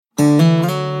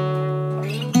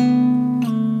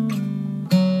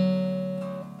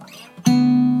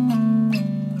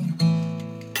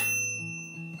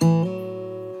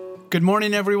Good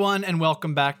morning, everyone, and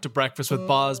welcome back to Breakfast with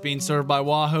Boz, being served by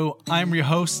Wahoo. I'm your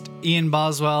host, Ian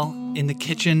Boswell, in the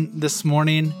kitchen this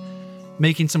morning,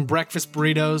 making some breakfast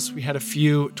burritos. We had a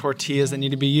few tortillas that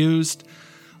need to be used,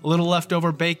 a little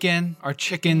leftover bacon. Our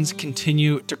chickens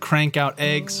continue to crank out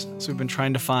eggs, so we've been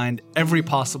trying to find every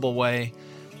possible way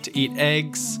to eat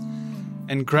eggs.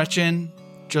 And Gretchen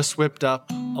just whipped up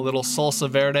a little salsa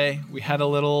verde. We had a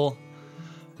little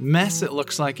mess, it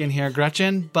looks like, in here,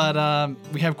 Gretchen, but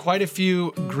we have quite a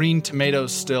few green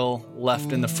tomatoes still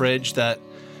left in the fridge that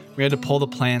we had to pull the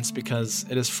plants because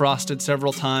it has frosted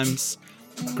several times.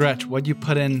 Gretch, what'd you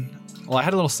put in? Well, I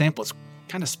had a little sample. It's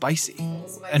kind of spicy.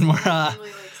 And we're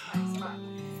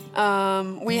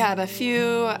we had a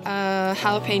few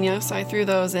jalapenos, so I threw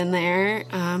those in there.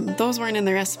 Those weren't in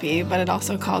the recipe, but it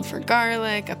also called for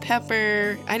garlic, a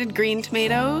pepper. I did green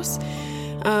tomatoes.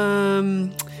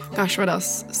 Gosh, what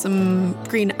else? Some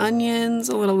green onions,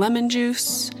 a little lemon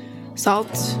juice,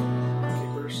 salt,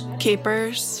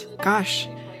 capers. Gosh,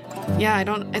 yeah,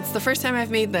 it's the first time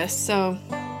I've made this, so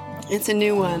it's a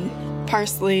new one.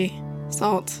 Parsley,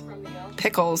 salt,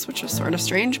 pickles, which is sort of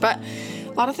strange, but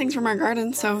a lot of things from our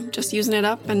garden, so just using it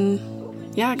up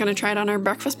and yeah, gonna try it on our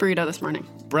breakfast burrito this morning.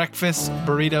 Breakfast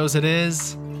burritos it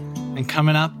is, and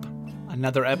coming up,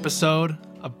 another episode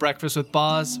of Breakfast with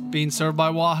Boz, being served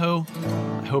by Wahoo.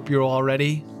 I hope you're all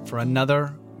ready for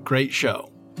another great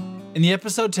show. In the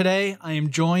episode today, I am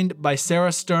joined by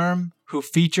Sarah Sturm, who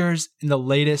features in the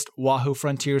latest Wahoo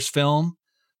Frontiers film.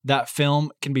 That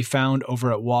film can be found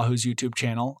over at Wahoo's YouTube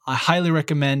channel. I highly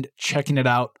recommend checking it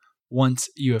out once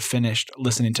you have finished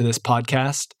listening to this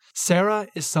podcast. Sarah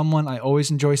is someone I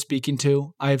always enjoy speaking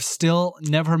to. I have still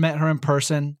never met her in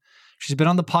person. She's been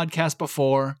on the podcast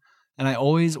before, and I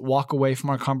always walk away from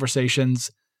our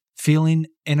conversations feeling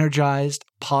energized,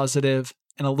 positive,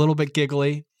 and a little bit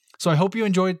giggly. So I hope you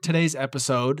enjoyed today's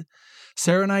episode.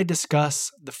 Sarah and I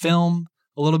discuss the film,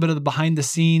 a little bit of the behind the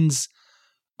scenes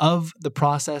of the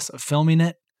process of filming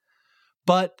it.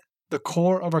 But the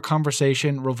core of our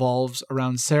conversation revolves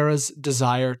around Sarah's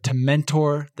desire to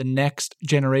mentor the next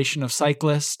generation of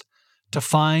cyclists, to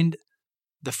find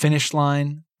the finish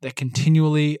line that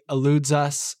continually eludes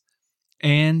us,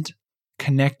 and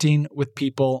connecting with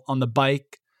people on the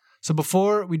bike. So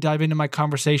before we dive into my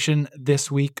conversation this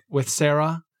week with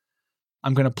Sarah,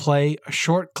 I'm going to play a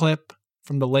short clip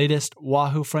from the latest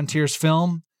Wahoo Frontiers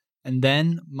film, and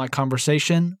then my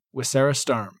conversation with Sarah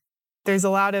Sturm. There's a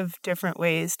lot of different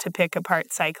ways to pick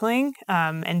apart cycling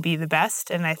and be the best.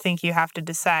 And I think you have to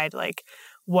decide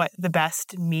what the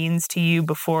best means to you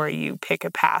before you pick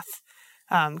a path.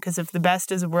 Because if the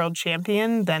best is a world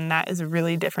champion, then that is a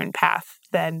really different path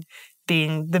than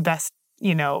being the best,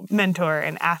 mentor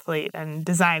and athlete and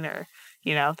designer.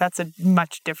 That's a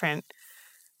much different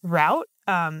route.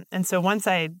 And so once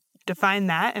I define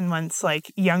that, and once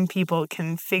young people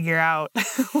can figure out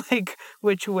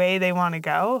which way they want to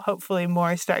go, hopefully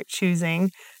more start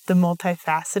choosing the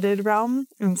multifaceted realm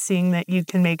and seeing that you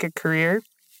can make a career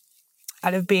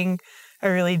out of being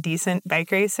a really decent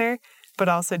bike racer, but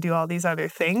also do all these other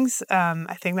things.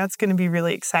 I think that's going to be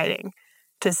really exciting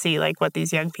to see what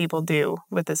these young people do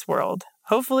with this world.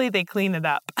 Hopefully they clean it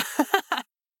up.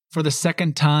 For the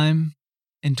second time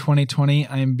in 2020,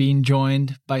 I am being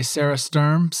joined by Sarah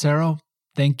Sturm. Sarah,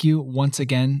 thank you once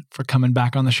again for coming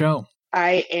back on the show.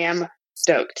 I am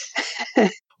stoked.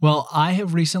 Well, I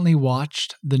have recently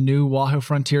watched the new Wahoo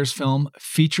Frontiers film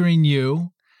featuring you.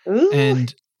 Ooh.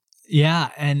 And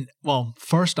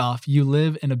first off, you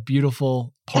live in a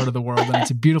beautiful part of the world, and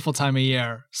it's a beautiful time of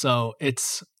year. So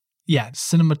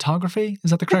cinematography,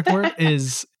 is that the correct word?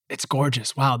 It's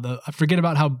gorgeous. Wow. I forget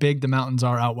about how big the mountains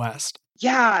are out west.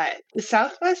 Yeah, the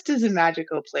Southwest is a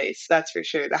magical place, that's for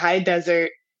sure. The high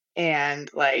desert and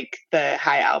the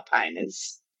high alpine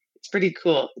it's pretty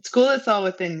cool. It's cool it's all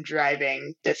within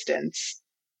driving distance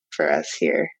for us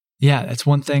here. Yeah, that's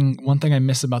one thing I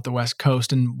miss about the West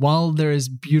Coast. And while there is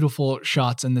beautiful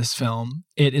shots in this film,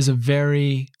 it is a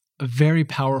very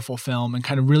powerful film and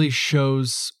kind of really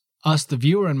shows us, the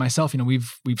viewer, and myself,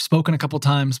 we've spoken a couple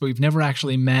times, but we've never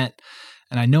actually met.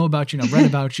 And I know about you and I've read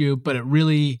about you, but it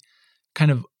really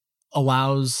kind of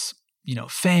allows,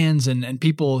 fans and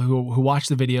people who watch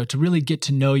the video to really get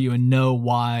to know you and know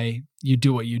why you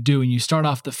do what you do. And you start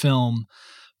off the film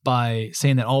by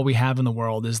saying that all we have in the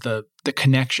world is the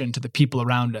connection to the people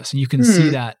around us. And you can see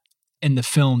that in the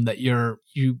film, that you're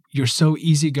so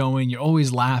easygoing, you're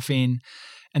always laughing,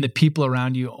 and the people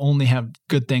around you only have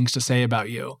good things to say about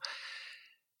you.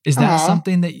 Is that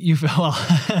something that you feel?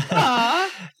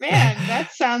 Aw, man,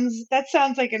 that sounds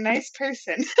like a nice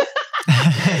person.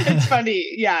 It's funny.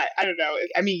 Yeah, I don't know.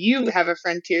 I mean, you have a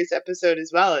Frontiers episode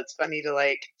as well. It's funny to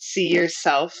like see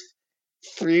yourself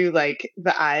through like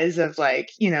the eyes of like,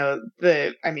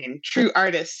 true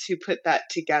artists who put that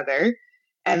together.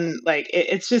 And like,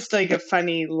 it's just like a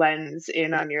funny lens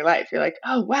in on your life. You're like,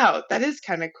 oh, wow, that is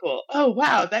kind of cool. Oh,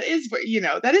 wow, that is,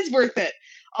 that is worth it.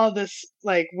 All this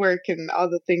like work and all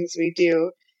the things we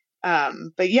do.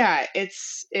 But yeah,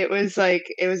 it was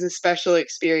a special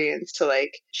experience to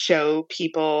like show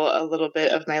people a little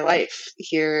bit of my life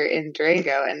here in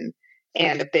Durango,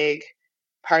 and a big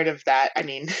part of that, I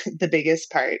mean, the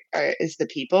biggest part is the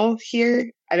people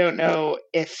here. I don't know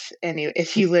if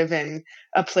you live in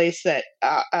a place that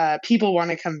people want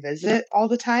to come visit all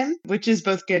the time, which is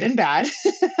both good and bad.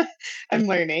 I'm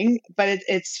learning, but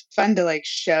it's fun to like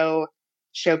show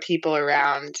people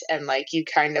around, and like you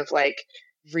kind of like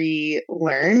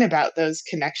relearn about those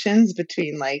connections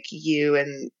between like you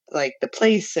and like the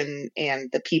place and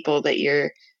the people that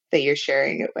you're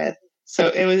sharing it with. So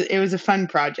it was a fun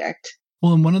project.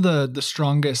 Well, and one of the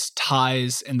strongest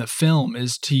ties in the film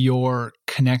is to your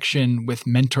connection with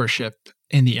mentorship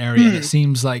in the area. And it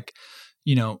seems like,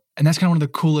 and that's kind of one of the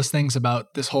coolest things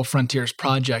about this whole Frontiers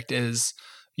project is,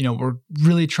 we're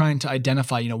really trying to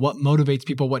identify, what motivates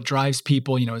people, what drives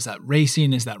people, is that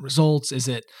racing, is that results? Is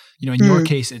it, in your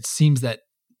case, it seems that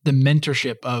the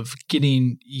mentorship of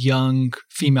getting young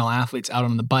female athletes out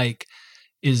on the bike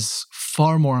is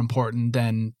far more important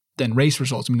than race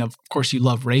results. I mean, of course you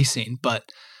love racing, but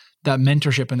that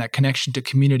mentorship and that connection to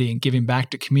community and giving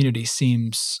back to community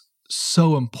seems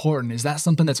so important. Is that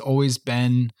something that's always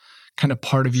been kind of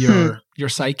part of your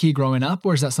psyche growing up,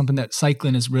 or is that something that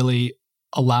cycling has really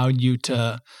allowed you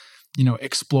to,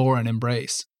 explore and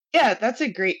embrace? Yeah, that's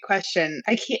a great question.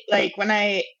 I can't, like, when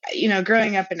I,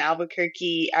 growing up in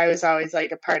Albuquerque, I was always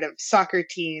like a part of soccer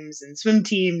teams and swim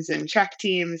teams and track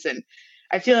teams, and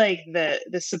I feel like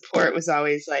the support was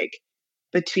always like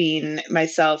between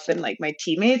myself and like my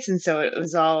teammates. And so it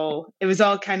was all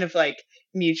kind of like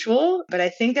mutual. But I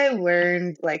think I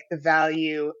learned like the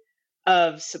value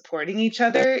of supporting each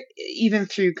other, even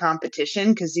through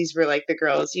competition, because these were like the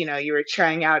girls, you were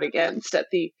trying out against at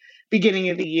the beginning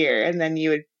of the year, and then you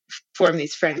would form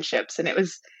these friendships. And it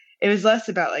was less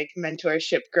about like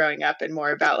mentorship growing up and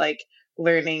more about like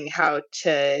learning how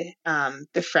to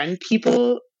befriend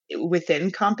people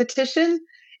within competition.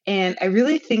 And I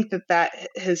really think that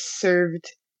has served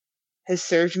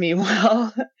me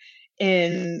well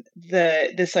in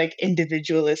this like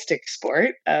individualistic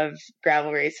sport of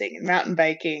gravel racing and mountain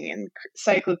biking and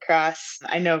cyclocross.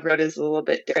 I know road is a little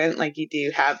bit different, like you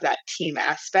do have that team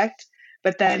aspect,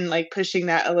 but then like pushing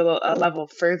that a level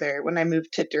further, when I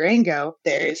moved to Durango,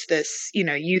 there's this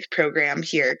youth program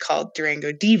here called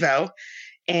Durango Devo.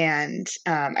 And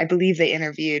I believe they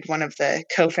interviewed one of the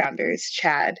co-founders,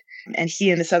 Chad, and he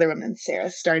and this other woman,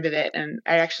 Sarah, started it. And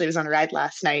I actually was on a ride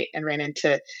last night and ran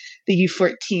into the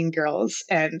U14 girls.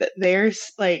 And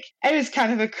there's like, it was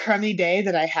kind of a crummy day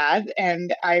that I had.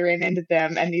 And I ran into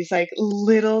them, and these like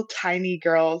little tiny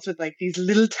girls with like these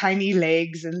little tiny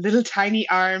legs and little tiny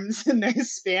arms and their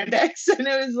spandex. And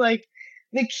it was like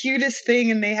the cutest thing.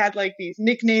 And they had like these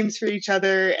nicknames for each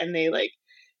other, and they like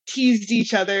teased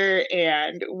each other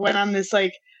and went on this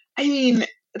like, I mean,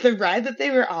 the ride that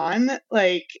they were on,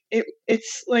 like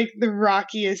it's like the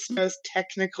rockiest, most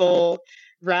technical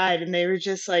ride, and they were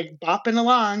just like bopping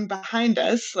along behind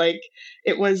us. Like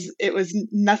it was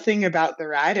nothing about the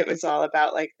ride. It was all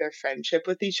about like their friendship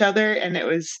with each other. And it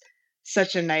was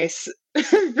such a nice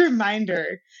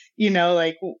reminder,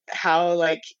 like how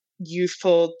like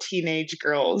youthful teenage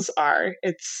girls are.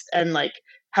 And like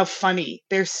how funny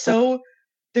they're so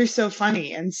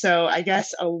funny. And so I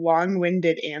guess a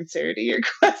long-winded answer to your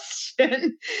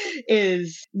question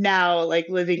is now like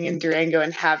living in Durango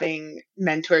and having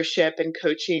mentorship and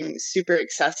coaching super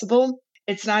accessible.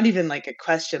 It's not even like a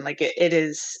question. Like it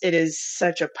is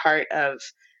such a part of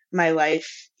my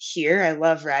life here. I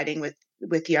love riding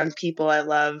with young people. I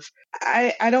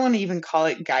don't want to even call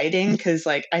it guiding, because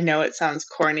like I know it sounds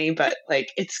corny, but like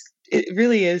it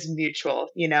really is mutual,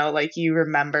 like you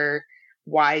remember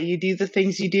why you do the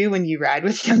things you do when you ride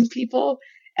with young people,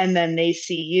 and then they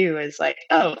see you as like,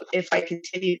 oh, if I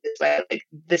continue this way, like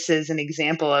this is an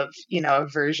example of a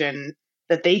version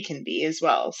that they can be as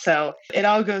well. So it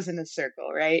all goes in a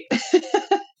circle, right?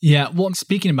 Yeah. Well,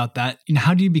 speaking about that,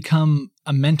 how do you become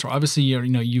a mentor? Obviously,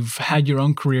 you've had your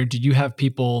own career. Did you have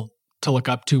people to look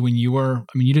up to when you were?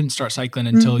 I mean, you didn't start cycling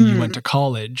until you went to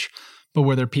college, but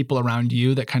were there people around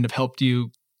you that kind of helped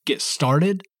you get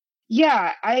started?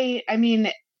 Yeah, I mean,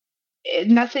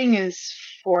 nothing is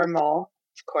formal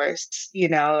course,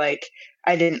 like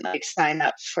I didn't like sign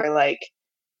up for like,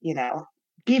 you know,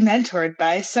 be mentored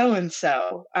by so and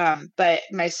so. But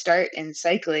my start in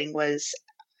cycling was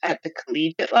at the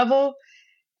collegiate level.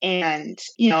 And,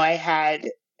 I had,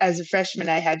 as a freshman,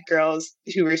 I had girls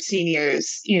who were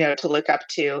seniors, to look up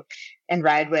to and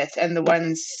ride with. And the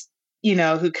ones,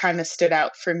 who kind of stood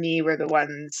out for me were the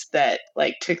ones that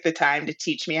like took the time to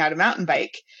teach me how to mountain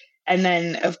bike. And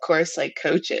then, of course, like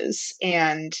coaches.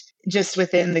 And just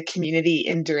within the community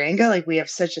in Durango, like we have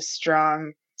such a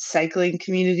strong cycling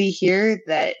community here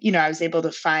that, I was able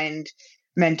to find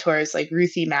mentors. Like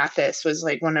Ruthie Mathis was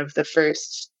like one of the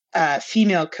first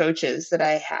female coaches that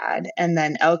I had. And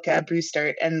then Elka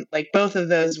Brustart. And like both of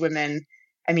those women,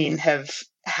 I mean, have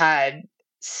had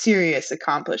serious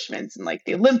accomplishments in like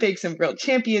the Olympics and world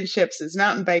championships as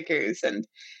mountain bikers. And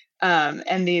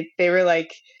they were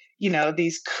like,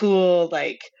 these cool,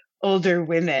 like older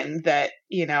women that,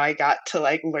 I got to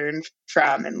like learn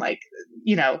from and like,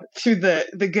 through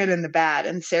the good and the bad.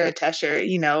 And Sarah Tescher,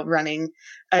 running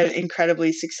an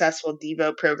incredibly successful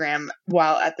Devo program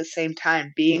while at the same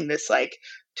time being this like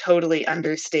totally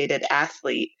understated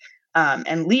athlete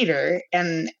and leader.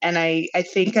 And I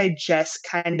think I just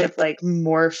kind of like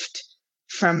morphed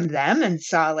from them and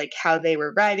saw like how they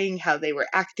were riding, how they were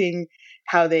acting,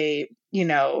 how they,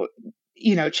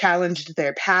 challenged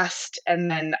their past, and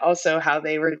then also how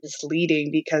they were just leading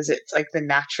because it's like the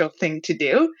natural thing to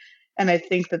do. And I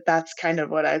think that that's kind of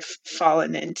what I've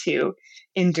fallen into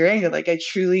in Durango. Like I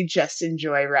truly just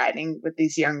enjoy riding with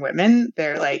these young women.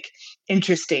 They're like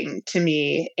interesting to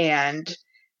me, and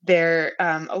they're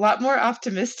a lot more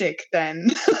optimistic than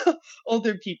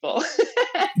older people.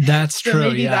 That's so true.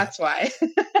 Maybe yeah. that's why.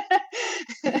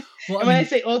 Well, and when I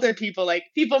say older people, like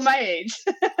people my age.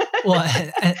 Well,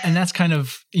 and that's kind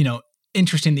of,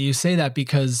 interesting that you say that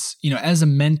because, as a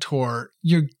mentor,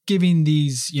 you're giving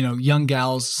these, young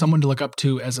gals someone to look up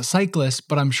to as a cyclist,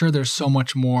 but I'm sure there's so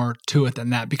much more to it than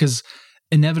that because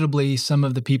inevitably some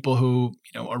of the people who,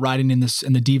 are riding in the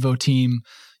Devo team,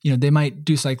 they might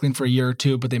do cycling for a year or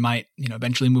two, but they might,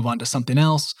 eventually move on to something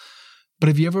else. But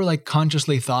have you ever like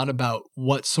consciously thought about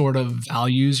what sort of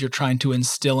values you're trying to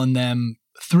instill in them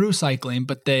through cycling,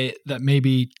 but that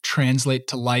maybe translate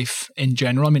to life in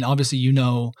general? I mean, obviously,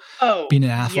 being an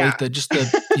athlete, that just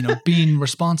the, being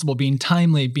responsible, being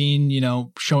timely, being,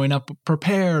 showing up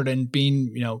prepared and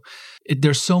being,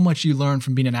 there's so much you learn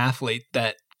from being an athlete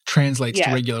that translates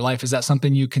to regular life. Is that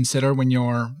something you consider when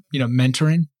you're,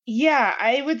 mentoring? Yeah,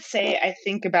 I would say I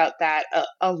think about that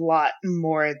a lot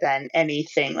more than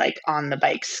anything like on the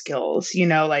bike skills,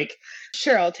 like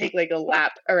sure, I'll take like a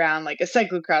lap around like a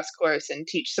cyclocross course and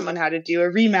teach someone how to do a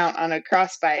remount on a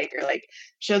cross bike or like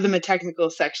show them a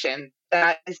technical section.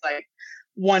 That is like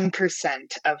 1%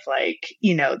 of like,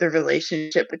 the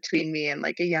relationship between me and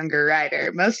like a younger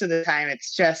rider. Most of the time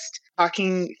it's just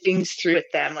talking things through with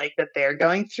them like that they're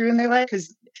going through in their life,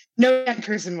 because no young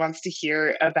person wants to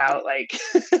hear about like,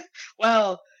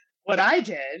 well, what I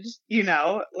did,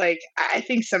 like I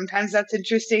think sometimes that's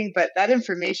interesting, but that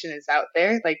information is out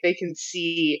there. Like they can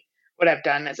see what I've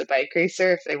done as a bike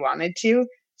racer if they wanted to.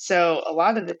 So a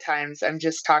lot of the times I'm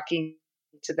just talking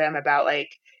to them about like,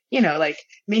 like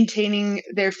maintaining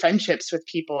their friendships with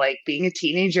people, like being a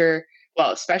teenager.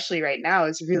 Well, especially right now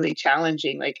is really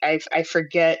challenging. Like I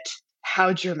forget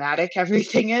how dramatic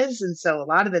everything is. And so a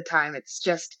lot of the time it's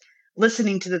just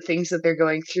listening to the things that they're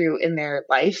going through in their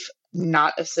life,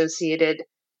 not associated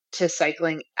to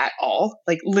cycling at all,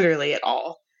 like literally at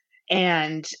all.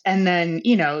 And then,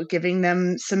 giving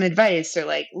them some advice or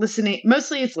like listening.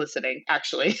 Mostly it's listening,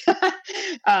 actually.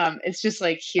 It's just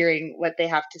like hearing what they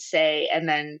have to say and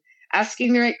then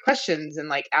asking the right questions and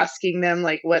like asking them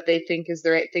like what they think is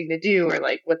the right thing to do or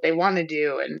like what they want to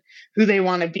do and who they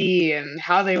want to be and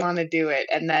how they want to do it.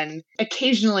 And then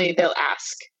occasionally they'll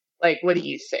ask, like, what do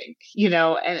you think?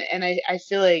 And I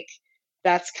feel like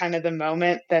that's kind of the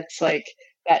moment that's like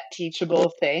that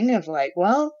teachable thing of like,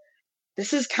 well,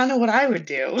 this is kind of what I would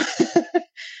do.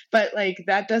 But like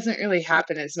that doesn't really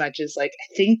happen as much as like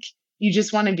I think you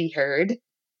just want to be heard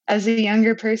as a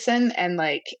younger person, and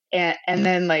like and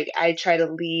then like I try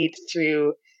to lead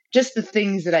through just the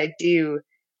things that I do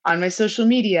on my social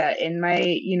media, in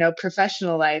my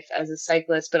professional life as a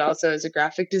cyclist, but also as a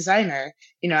graphic designer.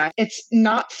 It's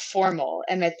not formal,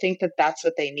 and I think that that's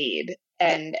what they need.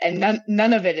 And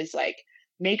none of it is like,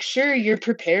 make sure you're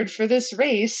prepared for this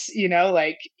race,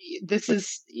 like this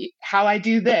is how I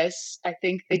do this. I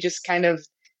think they just kind of,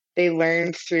 they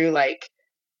learn through like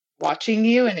watching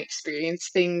you and experience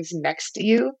things next to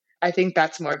you. I think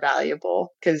that's more valuable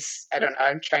because I don't know,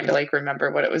 I'm trying to like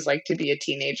remember what it was like to be a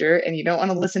teenager, and you don't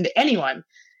want to listen to anyone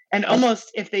And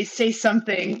almost if they say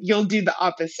something, you'll do the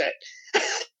opposite.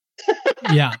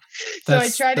 Yeah. So I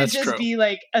try to just true. be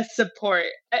like a support.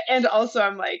 And also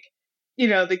I'm like,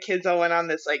 the kids all went on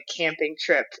this like camping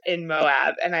trip in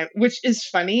Moab, and which is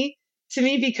funny to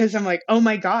me because I'm like, oh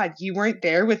my God, you weren't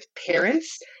there with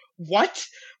parents? What?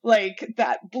 Like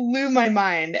that blew my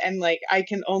mind. And like, I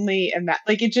can only imagine,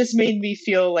 like, it just made me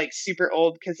feel like super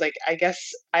old because like, I guess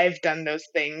I've done those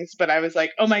things, but I was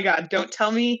like, oh my God, don't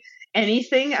tell me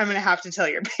anything. I'm going to have to tell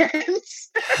your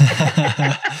parents.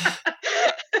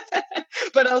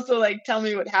 But also like, tell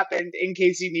me what happened in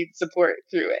case you need support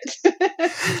through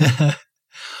it.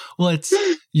 Well, it's,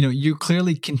 you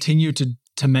clearly continue to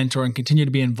mentor and continue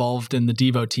to be involved in the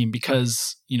Devo team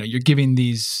because, you're giving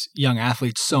these young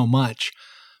athletes so much.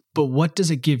 But what does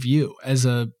it give you as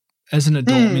an adult?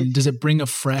 I mean, does it bring a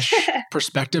fresh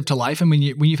perspective to life? And when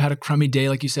you've had a crummy day,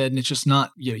 like you said, and it's just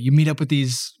not, you meet up with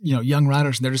these, young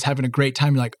riders and they're just having a great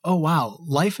time. You're like, oh, wow,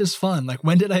 life is fun. Like,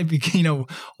 when did I begin,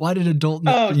 why did totally.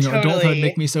 adulthood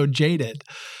make me so jaded?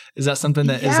 Is that something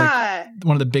that is like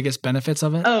one of the biggest benefits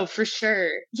of it? Oh, for sure.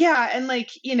 Yeah. And like,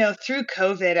 through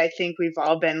COVID, I think we've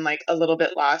all been like a little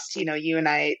bit lost. You and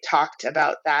I talked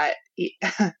about that.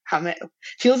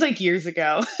 Feels like years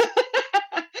ago.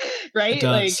 Right?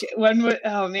 Like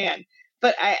oh man.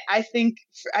 But I think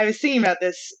I was thinking about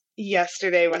this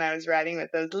yesterday when I was riding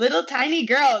with those little tiny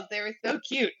girls. They were so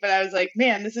cute, but I was like,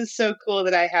 man, this is so cool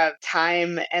that I have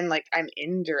time and like I'm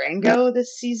in Durango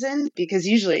this season because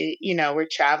usually, we're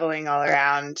traveling all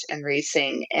around and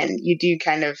racing and you do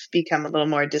kind of become a little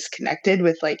more disconnected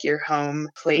with like your home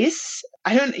place.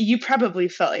 You probably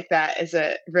felt like that as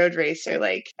a road racer.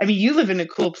 Like, I mean, you live in a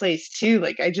cool place too.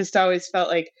 Like, I just always felt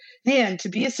like, man, to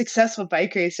be a successful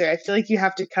bike racer, I feel like you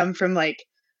have to come from like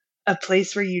a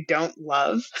place where you don't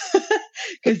love.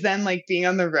 Because then like being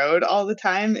on the road all the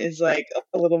time is like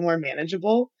a little more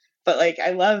manageable. But like,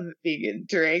 I love being in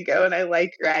Durango and I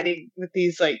like riding with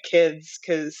these like kids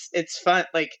because it's fun.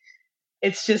 Like,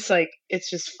 it's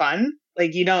just fun.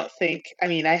 Like, you don't think, I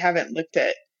mean, I haven't looked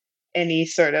at any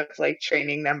sort of like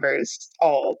training numbers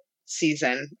all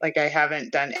season. Like I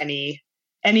haven't done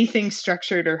anything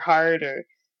structured or hard or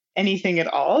anything at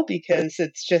all because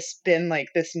it's just been like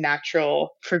this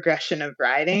natural progression of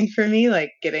riding for me,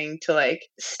 like getting to like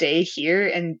stay here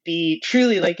and be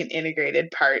truly like an integrated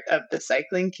part of the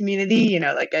cycling community.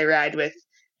 Like I ride with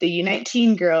the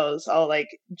U19 girls, I'll like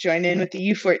join in with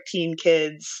the U14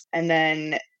 kids. And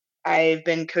then I've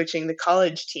been coaching the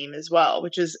college team as well,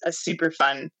 which is a super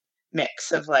fun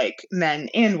mix of like men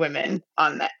and women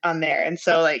on there. And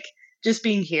so like just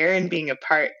being here and being a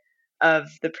part of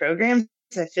the program,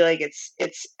 I feel like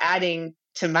it's adding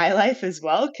to my life as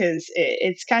well because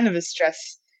it's kind of a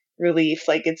stress relief.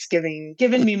 Like it's given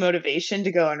me motivation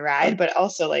to go and ride, but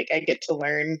also like I get to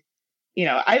learn.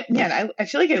 I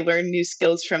feel like I learn new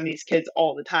skills from these kids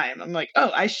all the time. I'm like,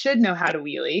 oh, I should know how to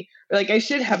wheelie, or like I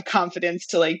should have confidence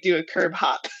to like do a curb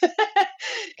hop.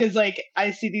 Because like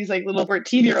I see these like little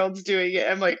 14-year-olds doing it.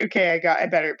 I'm like, okay, I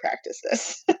better practice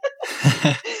this.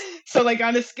 So like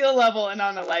on a skill level and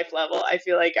on a life level, I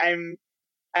feel like I'm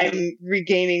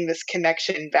regaining this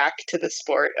connection back to the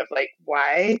sport of like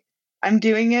why I'm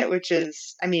doing it, which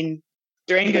is, I mean,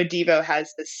 Durango Devo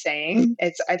has this saying.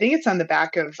 I think it's on the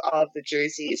back of all of the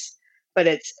jerseys, but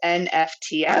it's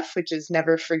NFTF, which is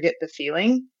never forget the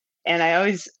feeling. And I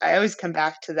always come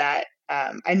back to that.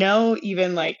 I know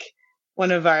even like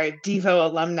one of our Devo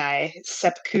alumni,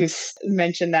 Sepp Kuss,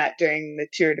 mentioned that during the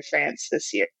Tour de France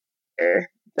this year,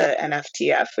 the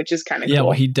NFTF, which is kind of cool. Yeah,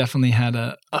 well, he definitely had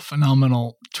a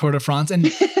phenomenal Tour de France.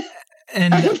 And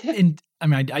I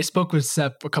mean, I spoke with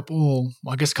Sepp a couple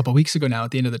of weeks ago now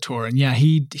at the end of the tour. And yeah,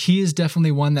 he is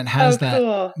definitely one that has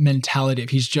that mentality of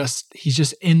he's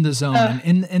just in the zone.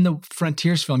 And in the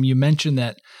Frontiers film, you mentioned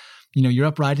that, you're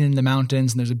up riding in the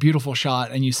mountains and there's a beautiful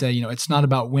shot and you say, it's not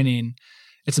about winning.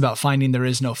 It's about finding there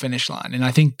is no finish line. And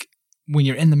I think when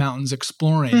you're in the mountains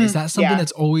exploring, is that something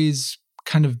that's always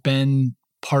kind of been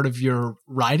part of your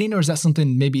riding, or is that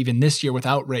something maybe even this year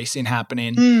without racing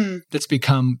happening that's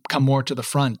come more to the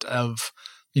front of,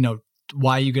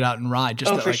 why you get out and ride?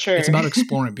 Just that, for sure. It's about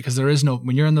exploring because there is no,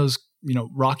 when you're in those,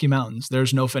 Rocky Mountains,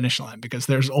 there's no finish line because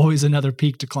there's always another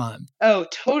peak to climb. Oh,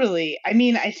 totally. I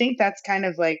mean, I think that's kind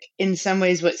of like in some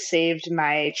ways what saved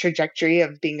my trajectory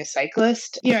of being a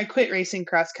cyclist. I quit racing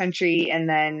cross country and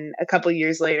then a couple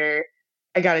years later,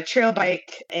 I got a trail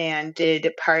bike and did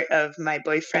part of my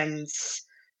boyfriend's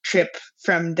trip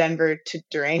from Denver to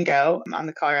Durango on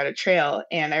the Colorado Trail.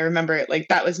 And I remember it like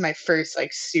that was my first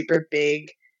like super big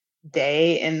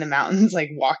day in the mountains, like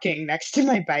walking next to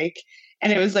my bike.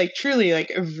 And it was like truly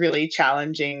like a really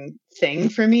challenging thing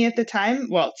for me at the time.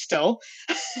 Well, still.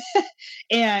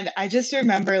 And I just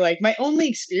remember like my only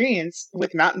experience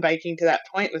with mountain biking to that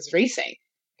point was racing,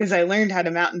 because I learned how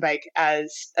to mountain bike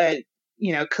as a,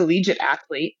 collegiate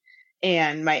athlete.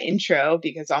 And my intro,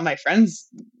 because all my friends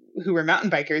who were mountain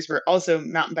bikers were also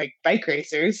mountain bike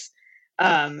racers,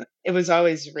 it was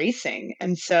always racing.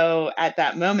 And so at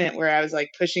that moment where I was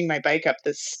like pushing my bike up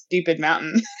this stupid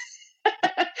mountain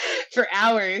for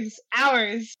hours,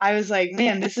 I was like,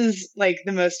 man, this is like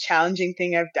the most challenging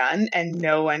thing I've done. And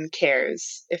no one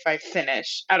cares if I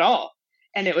finish at all.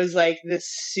 And it was like this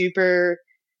super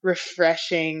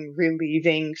refreshing,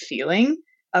 relieving feeling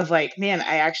of like, man,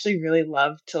 I actually really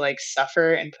love to like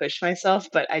suffer and push myself,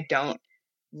 but I don't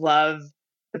love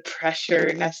the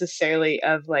pressure necessarily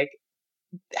of like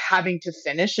having to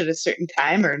finish at a certain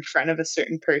time or in front of a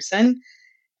certain person.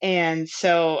 And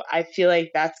so I feel like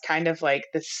that's kind of like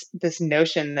this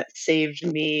notion that saved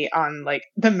me on like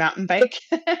the mountain bike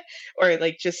or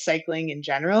like just cycling in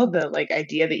general, the like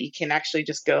idea that you can actually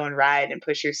just go and ride and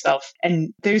push yourself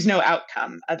and there's no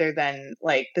outcome other than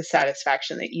like the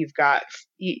satisfaction that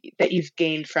that you've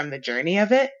gained from the journey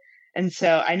of it. And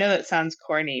so I know that sounds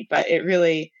corny, but it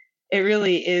really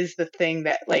is the thing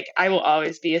that like I will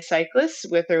always be a cyclist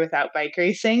with or without bike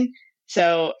racing.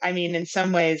 So I mean, in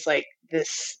some ways, like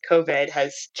this COVID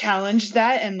has challenged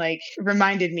that and like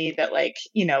reminded me that like,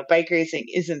 bike racing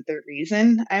isn't the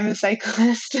reason I'm a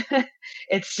cyclist.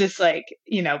 It's just like,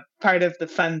 part of the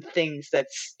fun things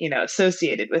that's,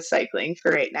 associated with cycling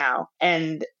for right now.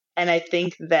 And I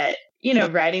think that,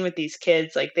 riding with these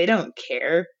kids, like they don't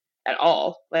care at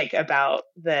all, like about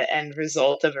the end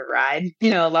result of a ride.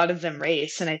 A lot of them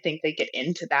race and I think they get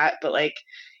into that, but like,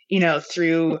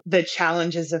 through the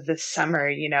challenges of this summer,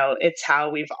 it's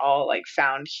how we've all like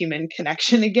found human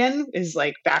connection again, is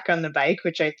like back on the bike,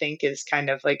 which I think is kind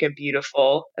of like a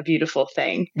beautiful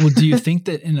thing. Well, do you think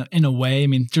that in a way, I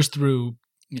mean, just through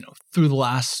the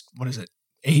last,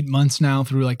 8 months now,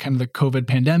 through like kind of the COVID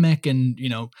pandemic and,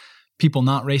 people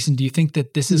not racing, do you think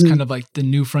that this is kind of like the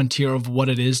new frontier of what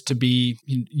it is to be,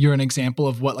 you're an example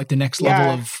of what like the next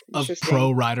level of pro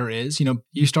rider is?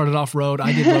 You started off road,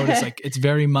 I did road. It's like, it's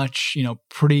very much,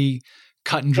 pretty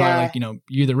cut and dry. Yeah. Like,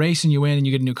 you either race and you win and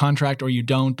you get a new contract or you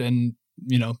don't. And,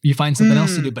 you find something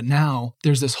else to do. But now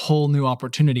there's this whole new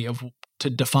opportunity to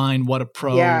define what a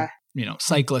pro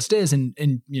cyclist is. And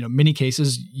in, many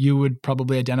cases you would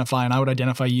probably identify, and I would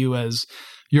identify you as,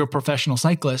 you're a professional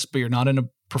cyclist, but you're not in a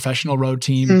professional road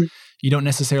team. You don't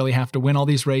necessarily have to win all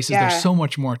these races. Yeah. There's so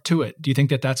much more to it. Do you think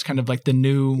that that's kind of like the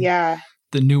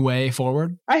new way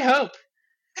forward? I hope.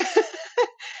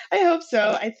 I hope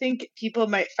so. I think people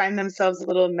might find themselves a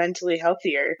little mentally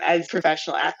healthier as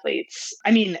professional athletes.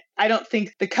 I mean, I don't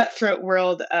think the cutthroat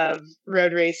world of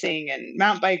road racing and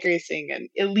mountain bike racing and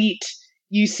elite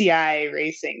UCI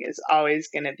racing is always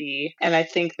going to be. And I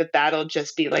think that that'll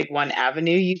just be like one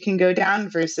avenue you can go down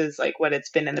versus like what it's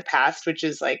been in the past, which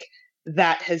is like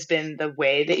that has been the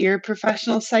way that you're a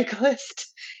professional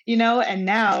cyclist, and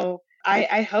now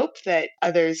I hope that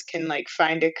others can like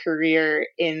find a career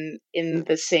in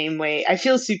the same way. I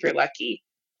feel super lucky,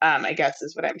 I guess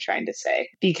is what I'm trying to say,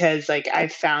 because like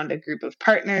I've found a group of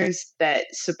partners that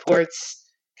supports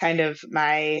kind of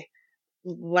my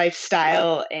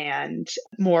lifestyle and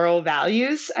moral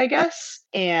values, I guess.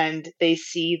 And they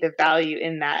see the value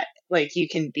in that. Like you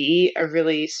can be a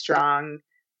really strong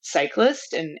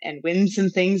cyclist and win some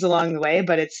things along the way,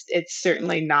 but it's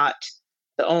certainly not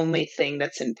the only thing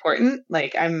that's important.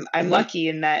 Like I'm lucky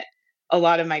in that a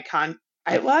lot of my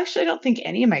I don't think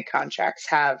any of my contracts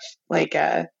have like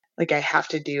I have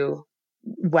to do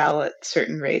well at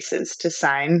certain races to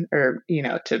sign or,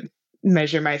 to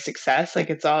measure my success. Like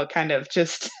it's all kind of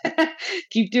just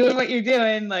keep doing what you're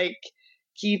doing, like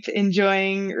keep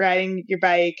enjoying riding your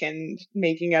bike and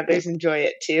making others enjoy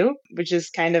it too, which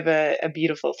is kind of a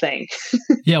beautiful thing.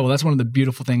 Yeah, well, that's one of the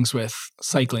beautiful things with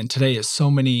cycling today is so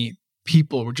many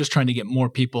people, we're just trying to get more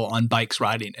people on bikes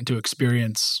riding and to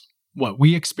experience what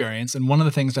we experience. And one of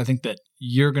the things I think that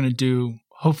you're going to do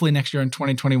hopefully next year in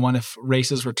 2021, if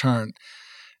races return,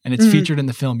 and it's featured in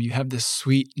the film, you have this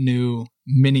sweet new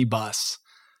mini bus.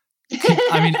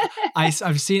 I mean,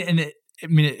 I've seen it, and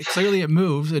it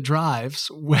moves, it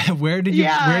drives. Where did you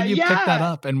pick that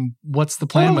up, and what's the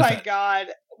plan with it? Oh my God.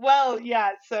 Well,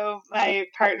 yeah. So my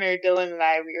partner Dylan and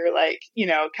I, we were like,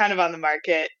 kind of on the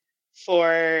market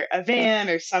for a van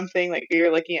or something. Like we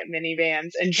were looking at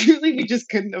minivans, and truly we just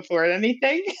couldn't afford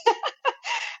anything.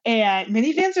 And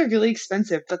minivans are really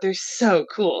expensive, but they're so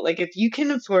cool. Like if you can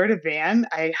afford a van,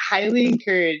 I highly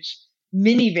encourage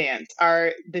minivans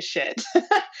are the shit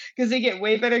because they get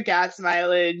way better gas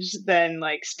mileage than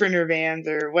like Sprinter vans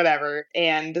or whatever.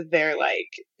 And they're like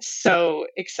so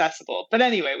accessible. But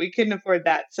anyway, we couldn't afford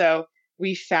that. So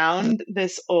we found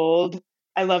this old,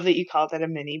 I love that you called it a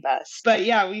minibus. But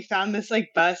yeah, we found this like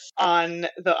bus on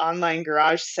the online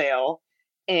garage sale.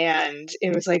 And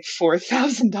it was like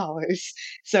 $4,000.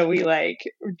 So we like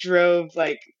drove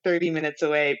like 30 minutes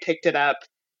away, picked it up,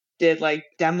 did like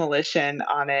demolition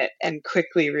on it, and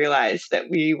quickly realized that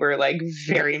we were like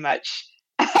very much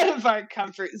out of our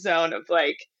comfort zone of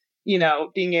like, you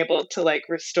know, being able to like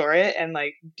restore it and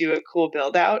like do a cool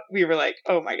build out. We were like,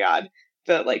 oh my God,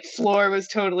 the like floor was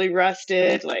totally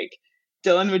rusted. Like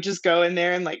Dylan would just go in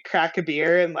there and like crack a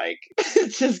beer and like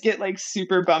just get like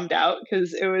super bummed out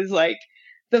because it was like,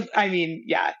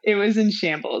 it was in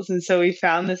shambles. And so we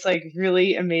found this like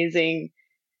really amazing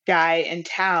guy in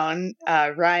town,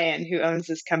 Ryan, who owns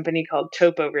this company called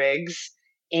Topo Rigs.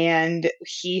 And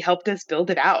he helped us build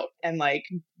it out and like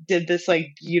did this like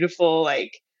beautiful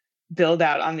like build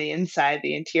out on the inside,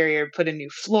 the interior, put a new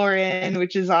floor in,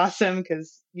 which is awesome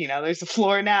because, you know, there's a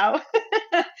floor now.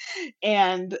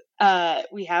 And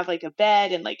we have like a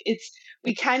bed and like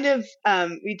we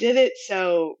did it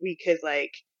so we could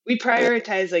like, we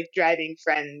prioritize like driving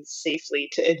friends safely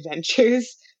to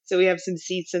adventures. So we have some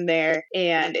seats in there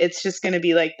and it's just going to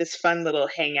be like this fun little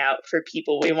hangout for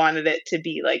people. We wanted it to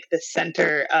be like the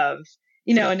center of,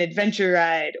 you know, an adventure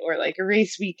ride or like a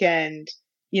race weekend.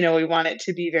 You know, we want it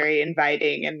to be very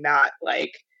inviting and not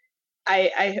like,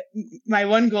 my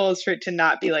one goal is for it to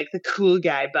not be like the cool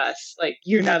guy bus. Like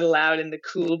you're not allowed in the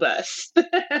cool bus.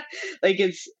 Like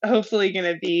it's hopefully going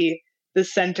to be the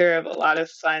center of a lot of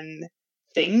fun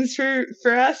things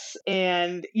for us.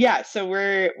 And yeah, so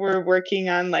we're working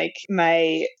on like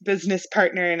my business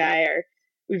partner and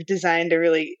we've designed a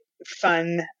really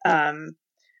fun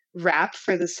wrap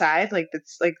for the side, like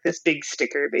that's like this big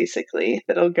sticker basically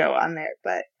that'll go on there.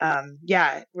 But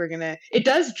yeah, it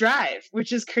does drive,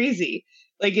 which is crazy.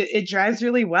 Like it drives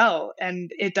really well and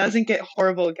it doesn't get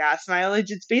horrible gas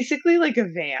mileage. It's basically like a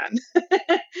van,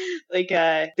 like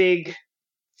a big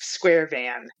square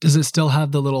van. Does it still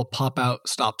have the little pop out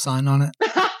stop sign on it?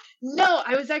 No,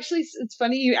 it's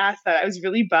funny you asked that. I was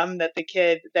really bummed that the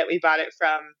kid that we bought it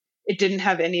from, it didn't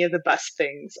have any of the bus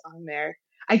things on there.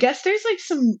 I guess there's like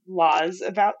some laws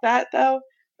about that though.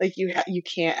 Like you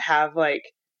can't have like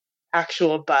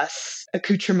actual bus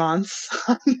accoutrements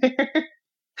on there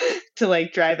to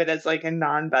like drive it as like a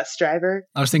non-bus driver.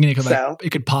 I was thinking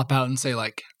it could pop out and say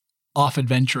like off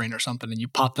adventuring or something, and you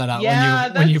pop that out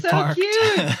when you so parked.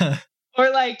 Cute. or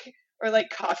like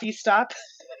coffee stop.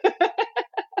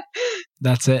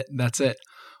 That's it.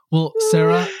 Well,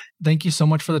 Sarah, thank you so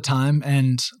much for the time.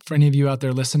 And for any of you out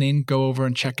there listening, go over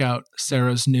and check out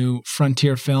Sarah's new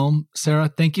Frontier film. Sarah,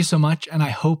 thank you so much. And I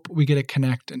hope we get to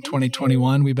connect in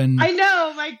 2021. We've been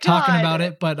talking about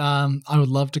it, but I would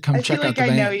love to come check out the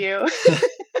van. I know you.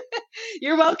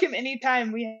 You're welcome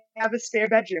anytime. We have a spare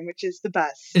bedroom, which is the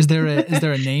bus. Is there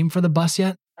a name for the bus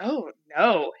yet? Oh,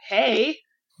 no. Hey,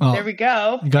 there we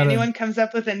go. If anyone comes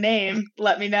up with a name,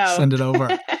 let me know. Send it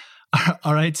over.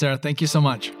 All right, Sarah. Thank you so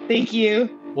much. Thank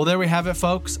you. Well, there we have it,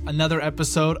 folks. Another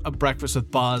episode of Breakfast with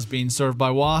Boz being served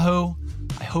by Wahoo.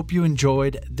 I hope you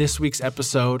enjoyed this week's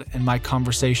episode and my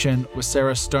conversation with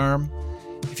Sarah Sturm.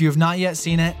 If you have not yet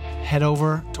seen it, head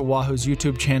over to Wahoo's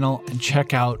YouTube channel and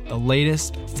check out the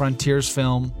latest Frontiers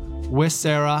film with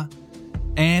Sarah.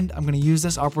 And I'm going to use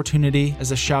this opportunity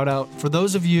as a shout out for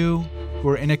those of you who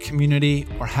are in a community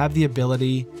or have the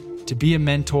ability to be a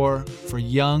mentor for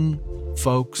young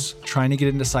folks trying to get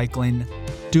into cycling.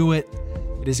 Do it.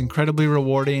 It is incredibly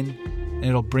rewarding and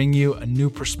it'll bring you a new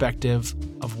perspective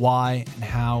of why and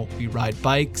how we ride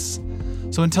bikes.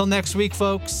 So until next week,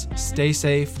 folks, stay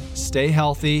safe, stay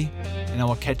healthy, and I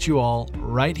will catch you all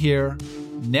right here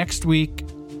next week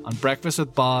on Breakfast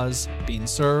with Boz being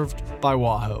served by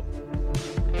Wahoo.